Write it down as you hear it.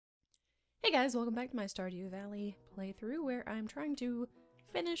Hey guys, welcome back to my Stardew Valley playthrough where I'm trying to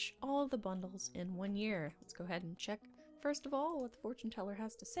finish all of the bundles in 1 year. Let's go ahead and check first of all what the fortune teller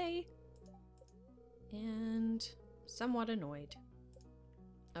has to say. And somewhat annoyed.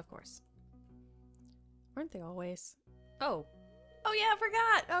 Of course. Aren't they always? Oh yeah, I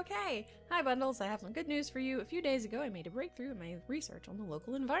forgot! Okay! Hi bundles, I have some good news for you. A few days ago I made a breakthrough in my research on the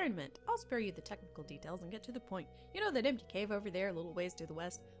local environment. I'll spare you the technical details and get to the point. You know that empty cave over there a little ways to the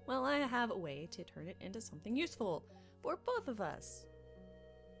west? Well, I have a way to turn it into something useful for both of us.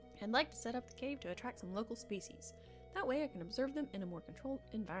 I'd like to set up the cave to attract some local species. That way I can observe them in a more controlled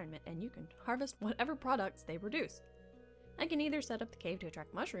environment and you can harvest whatever products they produce. I can either set up the cave to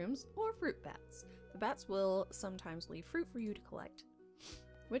attract mushrooms or fruit bats. The bats will sometimes leave fruit for you to collect.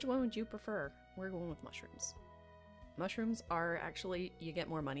 Which one would you prefer? We're going with mushrooms. Mushrooms are actually, you get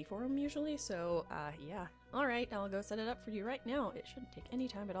more money for them usually, so yeah. Alright, I'll go set it up for you right now. It shouldn't take any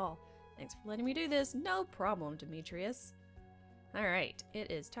time at all. Thanks for letting me do this. No problem, Demetrius. Alright, it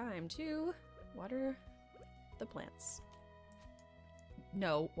is time to water the plants.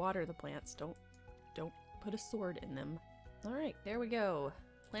 No, water the plants. Don't put a sword in them. Alright, there we go.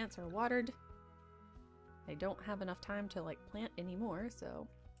 Plants are watered. I don't have enough time to like plant anymore, so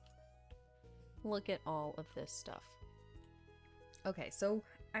look at all of this stuff. Okay, so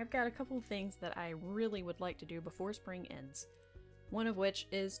I've got a couple of things that I really would like to do before spring ends. One of which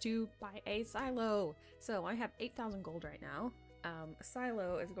is to buy a silo. So I have 8,000 gold right now. A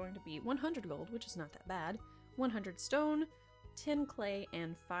silo is going to be 100 gold, which is not that bad. 100 stone, 10 clay,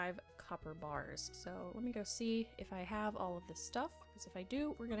 and 5 copper bars. So let me go see if I have all of this stuff, because if I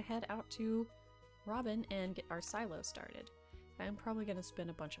do, we're gonna head out to Robin and get our silo started. I'm probably gonna spend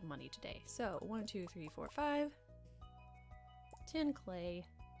a bunch of money today. So 1, 2, 3, 4, 5, 10 clay.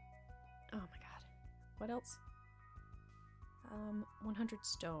 Oh my god. What else? 100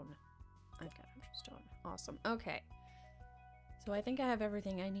 stone. I've got 100 stone. Awesome. Okay. So I think I have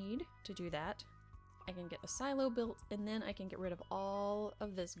everything I need to do that. I can get a silo built, and then I can get rid of all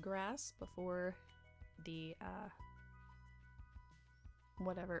of this grass before the,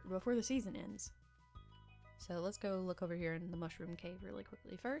 before the season ends. So let's go look over here in the mushroom cave really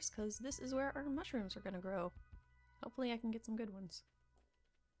quickly first, because this is where our mushrooms are going to grow. Hopefully I can get some good ones.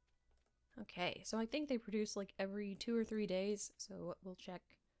 Okay, so I think they produce like every 2 or 3 days, so we'll check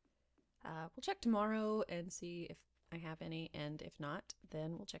tomorrow and see if I have any, and if not,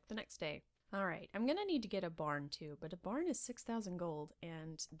 then we'll check the next day. Alright, I'm gonna need to get a barn too, but a barn is 6,000 gold,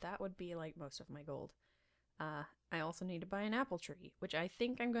 and that would be like most of my gold. I also need to buy an apple tree, which I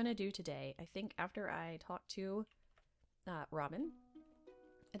think I'm gonna do today. I think after I talk to Robin,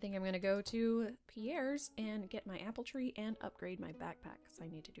 I think I'm gonna go to Pierre's and get my apple tree and upgrade my backpack, because I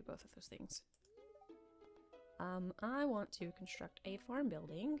need to do both of those things. I want to construct a farm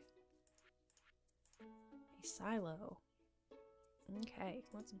building. A silo. Okay,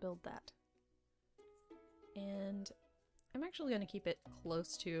 let's build that. And I'm actually going to keep it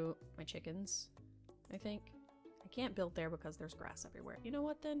close to my chickens, I think. I can't build there because there's grass everywhere. You know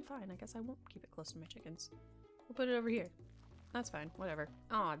what then? Fine, I guess I won't keep it close to my chickens. We'll put it over here. That's fine, whatever.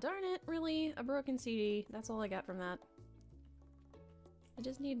 Aw, darn it, really? A broken CD. That's all I got from that. I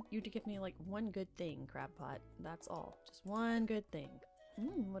just need you to give me like one good thing, Crabpot. That's all. Just one good thing.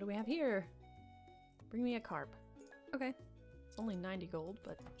 What do we have here? Bring me a carp. Okay. It's only 90 gold,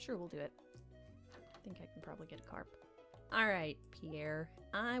 but sure, we'll do it. I think I can probably get a carp. Alright, Pierre.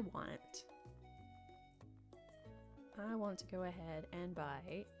 I want to go ahead and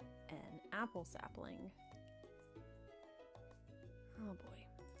buy an apple sapling. Oh boy.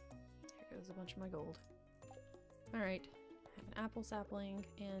 Here goes a bunch of my gold. Alright. I have an apple sapling,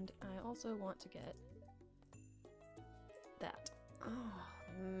 and I also want to get that. Oh,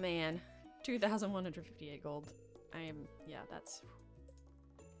 man. 2,158 gold. Yeah, that's...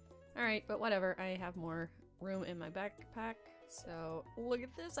 Alright, but whatever. I have more room in my backpack, so look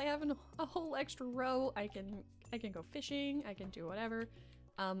at this. I have a whole extra row. I can go fishing. I can do whatever.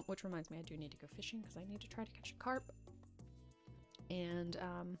 Which reminds me, I do need to go fishing because I need to try to catch a carp. And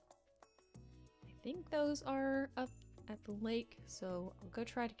I think those are up at the lake, so I'll go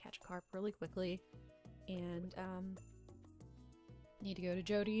try to catch a carp really quickly. And need to go to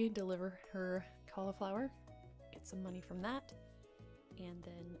Jody, deliver her cauliflower, get some money from that, and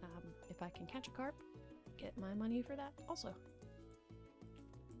then if I can catch a carp, get my money for that also.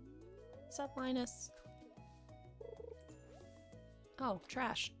 What's up, Linus? Oh,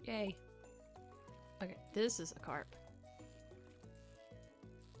 trash. Yay. Okay, this is a carp.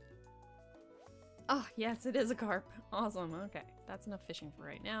 Oh, yes, it is a carp. Awesome. Okay, that's enough fishing for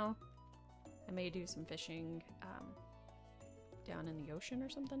right now. I may do some fishing down in the ocean or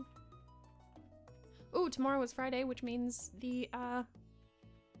something. Oh, tomorrow is Friday, which means the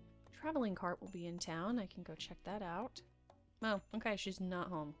traveling cart will be in town. I can go check that out. Oh, okay, she's not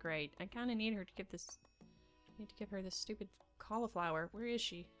home. Great. I kind of need her to give this... need to give her this stupid cauliflower. Where is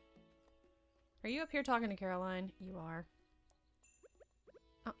she? Are you up here talking to Caroline? You are.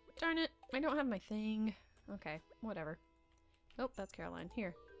 Oh, darn it. I don't have my thing. Okay, whatever. Oh, that's Caroline.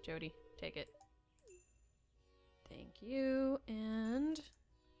 Here, Jody. Take it. Thank you. And...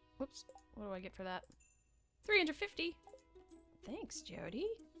 whoops. What do I get for that? 350! Thanks, Jody.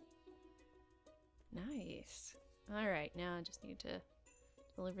 Nice. Alright, now I just need to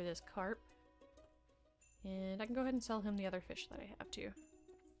deliver this carp. And I can go ahead and sell him the other fish that I have too.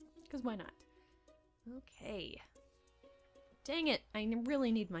 Because why not? Okay. Dang it! I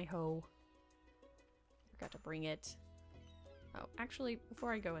really need my hoe. Forgot to bring it. Oh, actually,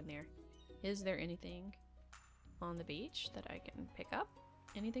 before I go in there, is there anything on the beach that I can pick up?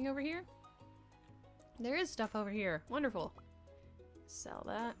 Anything over here? There is stuff over here. Wonderful. Sell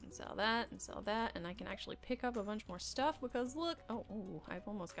that, and sell that, and sell that, and I can actually pick up a bunch more stuff because look! Oh, ooh, I've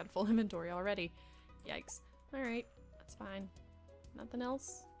almost got a full inventory already. Yikes. Alright, that's fine. Nothing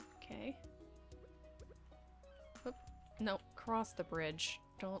else? Okay. Oop. No, cross the bridge.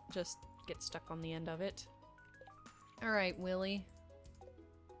 Don't just get stuck on the end of it. Alright, Willy.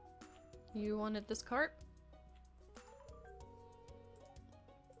 You wanted this cart?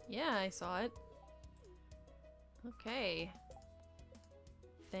 Yeah, I saw it. Okay.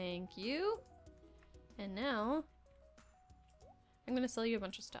 Thank you. And now, I'm gonna sell you a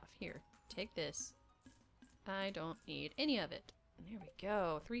bunch of stuff. Here, take this. I don't need any of it. There we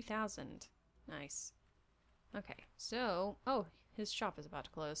go. 3,000. Nice. Okay, so... oh, his shop is about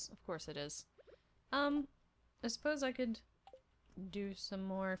to close. Of course it is. I suppose I could do some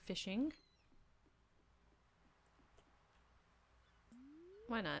more fishing.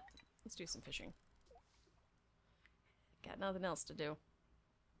 Why not? Let's do some fishing. Got nothing else to do.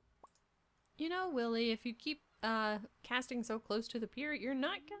 You know, Willy, if you keep casting so close to the pier, you're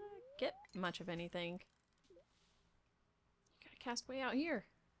not gonna get much of anything. You gotta cast way out here.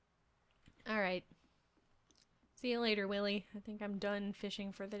 Alright. See you later, Willy. I think I'm done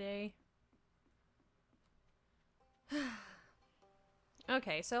fishing for the day.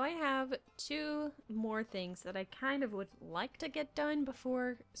 Okay, so I have 2 more things that I kind of would like to get done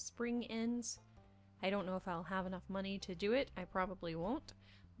before spring ends. I don't know if I'll have enough money to do it. I probably won't.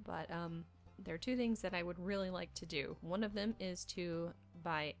 But there are 2 things that I would really like to do. One of them is to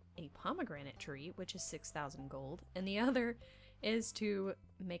buy a pomegranate tree, which is 6,000 gold. And the other is to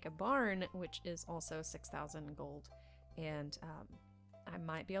make a barn, which is also 6,000 gold. And I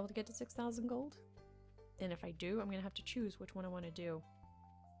might be able to get to 6,000 gold. And if I do, I'm going to have to choose which one I want to do.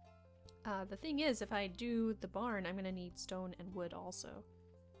 The thing is, if I do the barn, I'm going to need stone and wood also.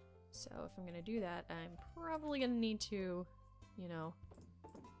 So if I'm going to do that, I'm probably going to need to, you know,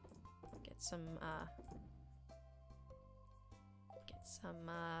 get some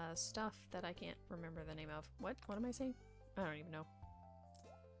stuff that I can't remember the name of. What? What am I saying? I don't even know.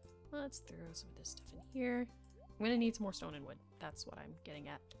 Let's throw some of this stuff in here. I'm going to need some more stone and wood. That's what I'm getting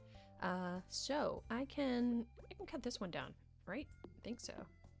at. So I can cut this one down, right? I think so.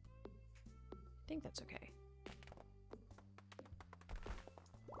 I think that's okay.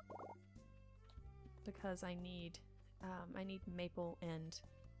 Because I need maple and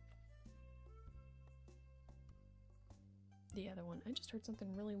the other one. I just heard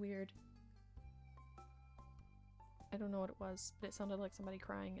something really weird. I don't know what it was, but it sounded like somebody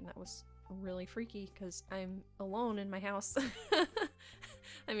crying, and that was really freaky because I'm alone in my house.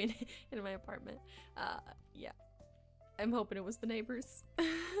 I mean, in my apartment. Yeah. I'm hoping it was the neighbors.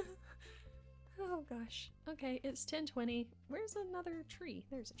 Oh gosh. Okay, it's 10:20. Where's another tree?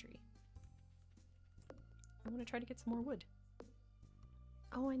 There's a tree. I want to try to get some more wood.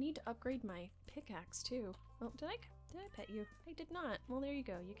 Oh, I need to upgrade my pickaxe too. Oh, did I pet you? I did not. Well, there you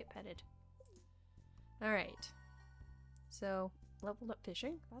go. You get petted. Alright. So, leveled up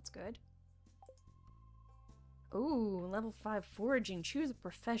fishing. That's good. Ooh, level 5 foraging. Choose a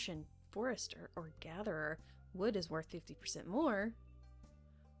profession. Forester or gatherer. Wood is worth 50% more.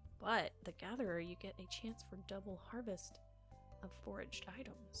 But the gatherer, you get a chance for double harvest of foraged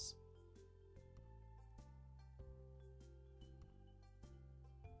items.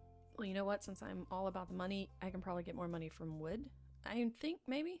 Well, you know what? Since I'm all about the money, I can probably get more money from wood. I think,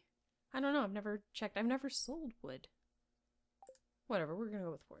 maybe? I don't know. I've never checked. I've never sold wood. Whatever. We're gonna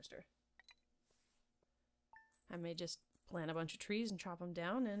go with forester. I may just plant a bunch of trees and chop them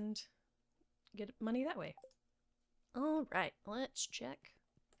down and get money that way. Alright, let's check.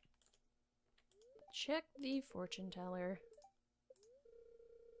 Check the fortune teller.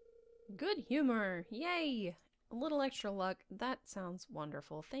 Good humor! Yay! A little extra luck. That sounds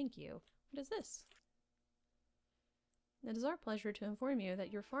wonderful. Thank you. What is this? It is our pleasure to inform you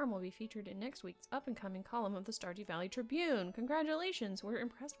that your farm will be featured in next week's up-and-coming column of the Stardew Valley Tribune. Congratulations! We're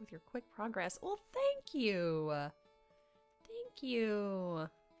impressed with your quick progress. Well, thank you! Thank you!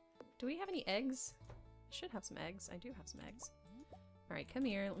 Do we have any eggs? I should have some eggs. I do have some eggs. Alright, come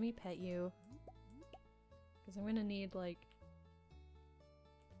here. Let me pet you. Because I'm gonna need, like...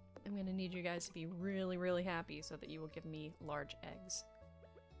 I'm gonna need you guys to be really, really happy so that you will give me large eggs.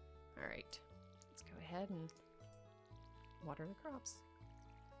 Alright. Let's go ahead and water the crops.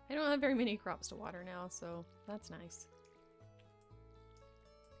 I don't have very many crops to water now, so that's nice.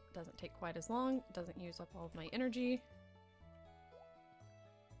 Doesn't take quite as long. Doesn't use up all of my energy.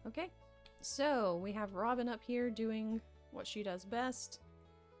 Okay. So, we have Robin up here doing what she does best.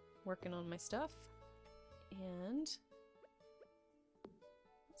 Working on my stuff. And...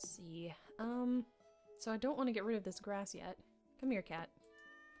 let's see. So I don't want to get rid of this grass yet. Come here, cat.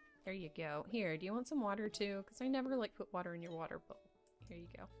 There you go. Here, do you want some water too? Because I never, like, put water in your water bowl. Here you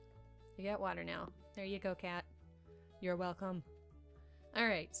go. You got water now. There you go, cat. You're welcome.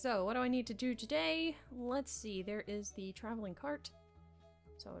 Alright, so what do I need to do today? Let's see. There is the traveling cart.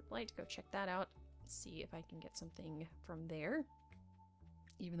 So I'd like to go check that out. See if I can get something from there.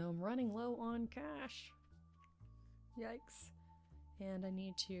 Even though I'm running low on cash. Yikes. And I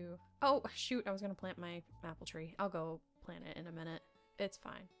need to... oh, shoot! I was gonna plant my apple tree. I'll go plant it in a minute. It's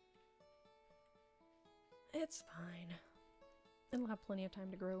fine. It's fine. It'll have plenty of time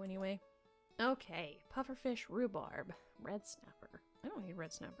to grow anyway. Okay. Pufferfish, rhubarb, red snapper. I don't need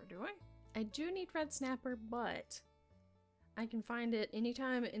red snapper, do I? I do need red snapper, but... I can find it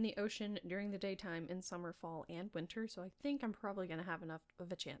anytime in the ocean during the daytime in summer, fall, and winter, so I think I'm probably going to have enough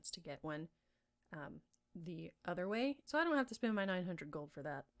of a chance to get one the other way, so I don't have to spend my 900 gold for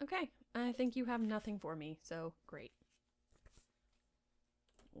that. Okay, I think you have nothing for me, so great.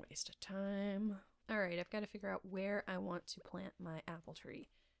 Waste of time. Alright, I've got to figure out where I want to plant my apple tree.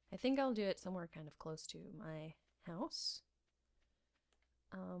 I think I'll do it somewhere kind of close to my house.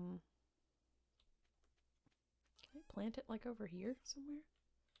 Can I plant it like over here somewhere?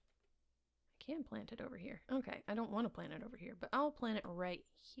 I can plant it over here. Okay, I don't want to plant it over here, but I'll plant it right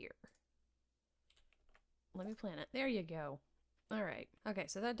here. Let me plant it. There you go. Alright. Okay,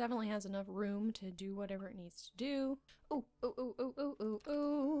 so that definitely has enough room to do whatever it needs to do. Oh, oh, oh, oh, oh, oh,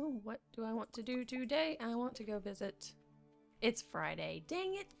 oh. What do I want to do today? I want to go visit... It's Friday.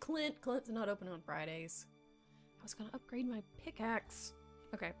 Dang it, Clint. Clint's not open on Fridays. I was gonna upgrade my pickaxe.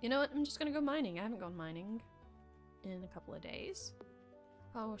 Okay, you know what? I'm just gonna go mining. I haven't gone mining in a couple of days.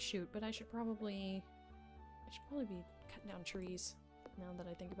 Oh, shoot, but I should probably be cutting down trees now that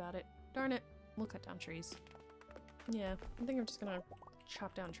I think about it. Darn it. We'll cut down trees. Yeah, I think I'm just gonna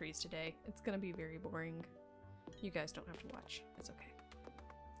chop down trees today. It's gonna be very boring. You guys don't have to watch. It's okay.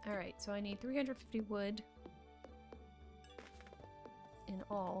 Alright, so I need 350 wood in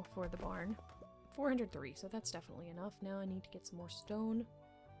all for the barn. 403, so that's definitely enough. Now I need to get some more stone.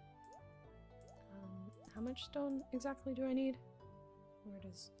 How much stone exactly do I need? Where it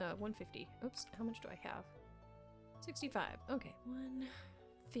is? 150. Oops, how much do I have? 65. Okay,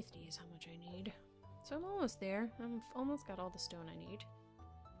 150 is how much I need. So I'm almost there. I've almost got all the stone I need.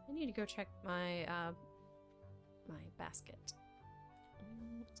 I need to go check my, my basket.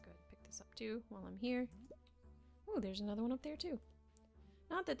 Let's go ahead and pick this up too while I'm here. Oh, there's another one up there too.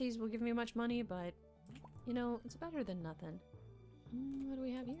 Not that these will give me much money, but, you know, it's better than nothing. What do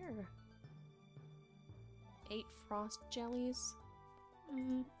we have here? 8 frost jellies.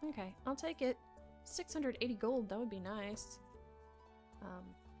 Okay, I'll take it. 680 gold, that would be nice.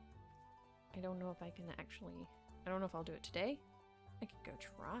 I don't know if I can actually... I don't know if I'll do it today. I could go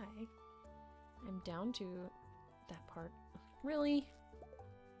try. I'm down to that part. Really?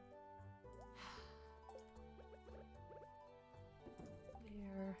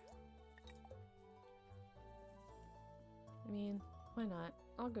 There. I mean, why not?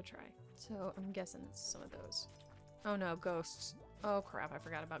 I'll go try. So, I'm guessing it's some of those. Oh no, ghosts. Oh crap, I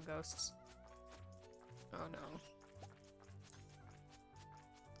forgot about ghosts. Oh no.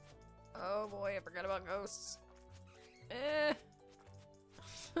 Oh boy, I forgot about ghosts. Eh.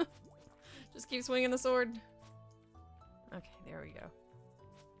 Just keep swinging the sword. Okay, there we go.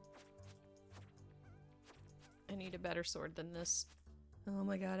 I need a better sword than this. Oh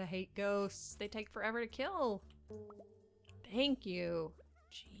my god, I hate ghosts. They take forever to kill. Thank you.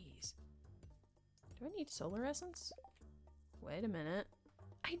 Jeez. Do I need solar essence? Wait a minute.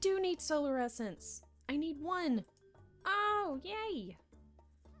 I do need solar essence. I need 1. Oh, yay.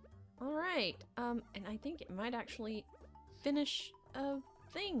 Alright, and I think it might actually finish a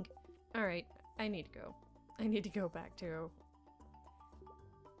thing. Alright, I need to go. I need to go back to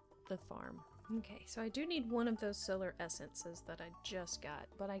the farm. Okay, so I do need one of those solar essences that I just got,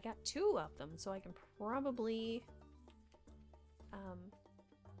 but I got 2 of them, so I can probably...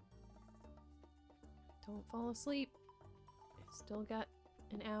 don't fall asleep. I still got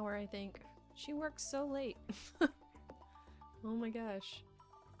an hour, I think. She works so late. Oh my gosh.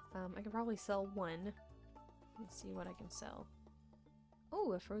 I could probably sell one. Let's see what I can sell.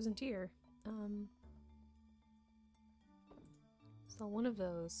 Oh, a frozen tear. Sell one of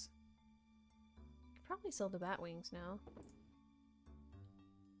those. Could probably sell the bat wings now.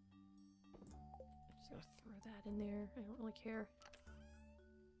 Just gonna throw that in there. I don't really care.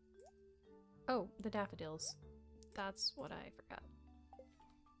 Oh, the daffodils. That's what I forgot.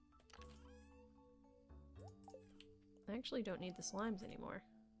 I actually don't need the slimes anymore.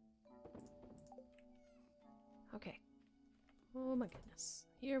 Okay. Oh my goodness.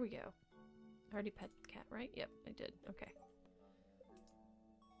 Here we go. I already pet the cat, right? Yep, I did. Okay.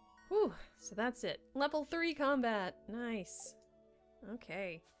 Whew, so that's it. Level 3 combat! Nice.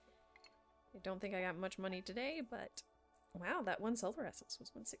 Okay. I don't think I got much money today, but... wow, that one solar essence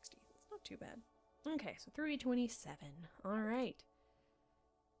was 160. It's not too bad. Okay, so 327. Alright.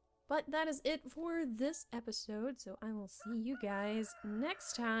 But that is it for this episode, so I will see you guys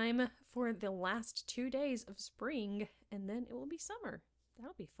next time for the last 2 days of spring, and then it will be summer.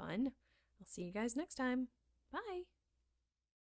 That'll be fun. I'll see you guys next time. Bye!